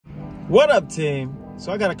What up, team?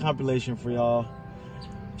 So I got a compilation for y'all.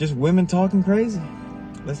 Just women talking crazy.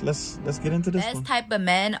 Let's get into this one. Best type of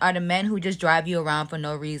men are the men who just drive you around for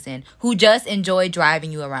no reason, who just enjoy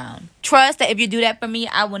driving you around. Trust that if you do that for me,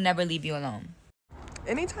 I will never leave you alone.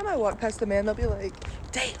 Anytime I walk past a man, they'll be like,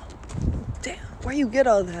 damn, where you get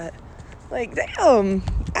all that? Like, damn,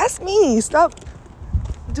 ask me, stop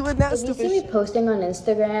doing that stuff. If you see me posting on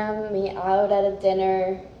Instagram, me out at a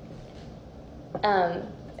dinner,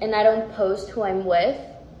 and I don't post who I'm with,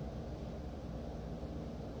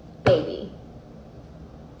 baby,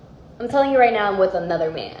 I'm telling you right now, I'm with another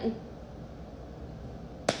man.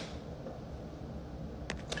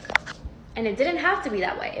 And it didn't have to be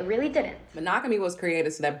that way. It really didn't. Monogamy was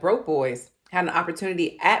created so that broke boys had an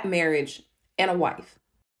opportunity at marriage and a wife.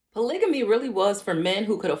 Polygamy really was for men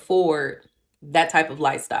who could afford that type of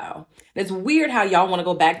lifestyle. And it's weird how y'all want to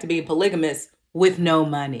go back to being polygamous with no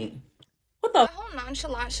money. What the? That whole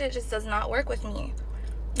nonchalant shit just does not work with me.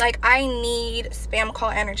 Like, I need spam call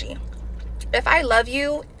energy. If I love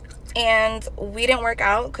you and we didn't work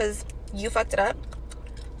out because you fucked it up,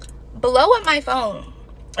 blow up my phone.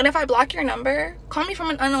 And if I block your number, call me from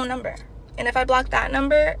an unknown number. And if I block that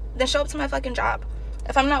number, then show up to my fucking job.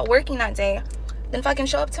 If I'm not working that day, then fucking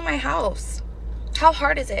show up to my house. How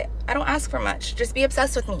hard is it? I don't ask for much. Just be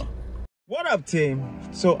obsessed with me. What up,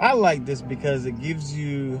 team? So I like this because it gives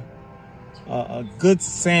you a good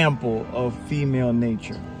sample of female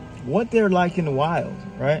nature. What they're like in the wild,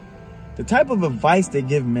 right? The type of advice they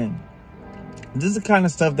give men. This is the kind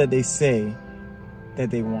of stuff that they say that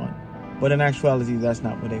they want. But in actuality, that's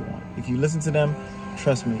not what they want. If you listen to them,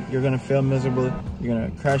 trust me, you're gonna fail miserably, you're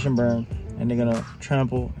gonna crash and burn, and they're gonna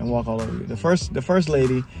trample and walk all over you. The first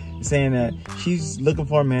lady is saying that she's looking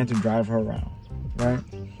for a man to drive her around, right?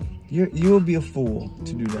 You'll be a fool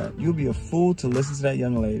to do that. You'll be a fool to listen to that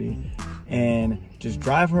young lady and just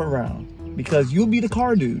drive her around because you'll be the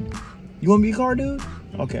car dude. You wanna be a car dude?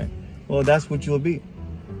 Okay, well, that's what you'll be.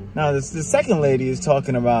 Now, the second lady is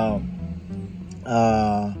talking about,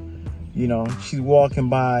 you know, she's walking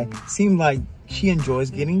by, seems like she enjoys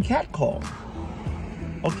getting catcalled.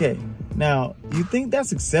 Okay, now, you think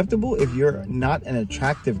that's acceptable if you're not an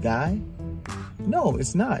attractive guy? No,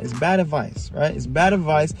 it's not. It's bad advice, right? It's bad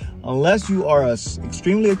advice unless you are an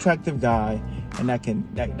extremely attractive guy and that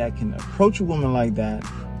can approach a woman like that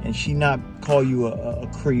and she not call you a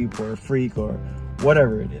creep or a freak or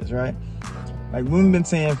whatever it is, right? Like women been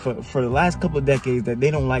saying for the last couple of decades that they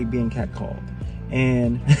don't like being catcalled.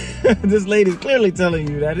 And this lady's clearly telling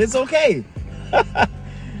you that it's okay.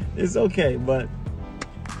 It's okay, but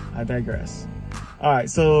I digress. All right,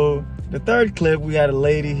 so the third clip, we got a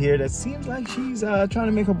lady here that seems like she's trying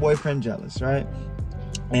to make her boyfriend jealous, right?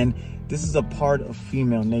 And this is a part of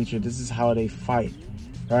female nature. This is how they fight,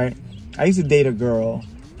 right? I used to date a girl,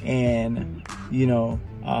 and, you know,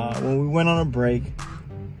 when we went on a break,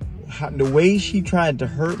 the way she tried to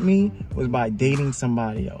hurt me was by dating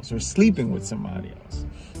somebody else or sleeping with somebody else.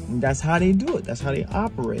 And that's how they do it. That's how they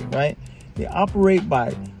operate, right? They operate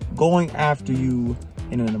by going after you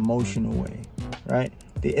in an emotional way, right?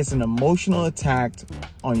 It's an emotional attack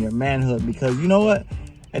on your manhood because you know what?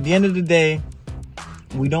 At the end of the day,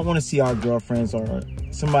 we don't want to see our girlfriends or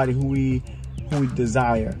somebody who we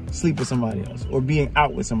desire sleep with somebody else or being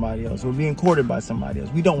out with somebody else or being courted by somebody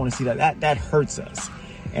else. We don't want to see that. That hurts us.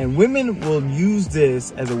 And women will use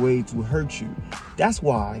this as a way to hurt you. That's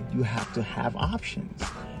why you have to have options.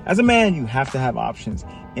 As a man, you have to have options.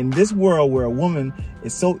 In this world where a woman,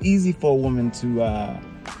 it's so easy for a woman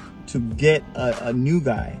to get a new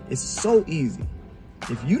guy. It's so easy.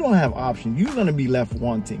 If you don't have options, you're going to be left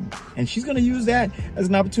wanting. And she's going to use that as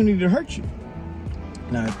an opportunity to hurt you.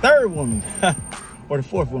 Now, the third woman, or the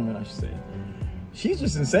fourth woman, I should say, she's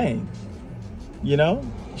just insane. You know?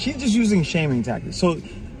 She's just using shaming tactics. So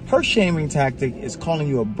her shaming tactic is calling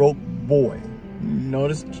you a broke boy.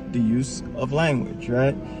 Notice the use of language,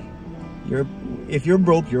 right? If you're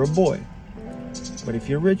broke, you're a boy. But if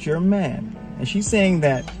you're rich, you're a man. And she's saying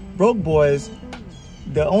that broke boys,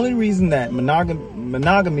 the only reason that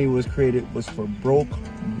monogamy was created was for broke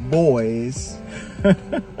boys.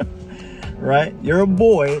 Right? You're a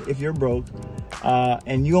boy if you're broke.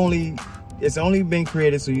 And it's only been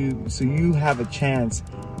created so you have a chance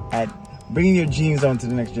at bringing your genes on to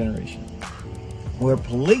the next generation. Where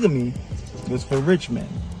polygamy was for rich men.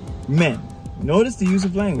 Notice the use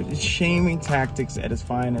of language. It's shaming tactics at its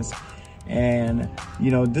finest. And,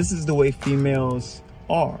 you know, this is the way females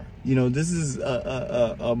are. You know, this is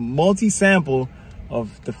a multi-sample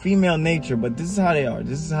of the female nature, but this is how they are.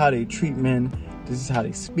 This is how they treat men. This is how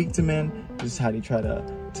they speak to men. This is how they try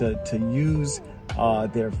to use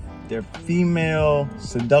their their female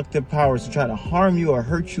seductive powers to try to harm you or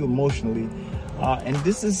hurt you emotionally. And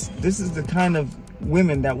this is the kind of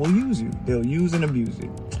women that will use you. They'll use and abuse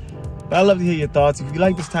you. But I'd love to hear your thoughts. If you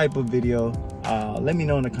like this type of video, let me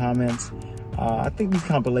know in the comments. I think these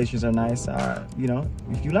compilations are nice. You know,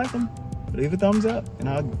 if you like them, leave a thumbs up and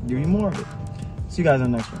I'll give you more of it. See you guys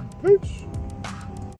on the next one. Peace.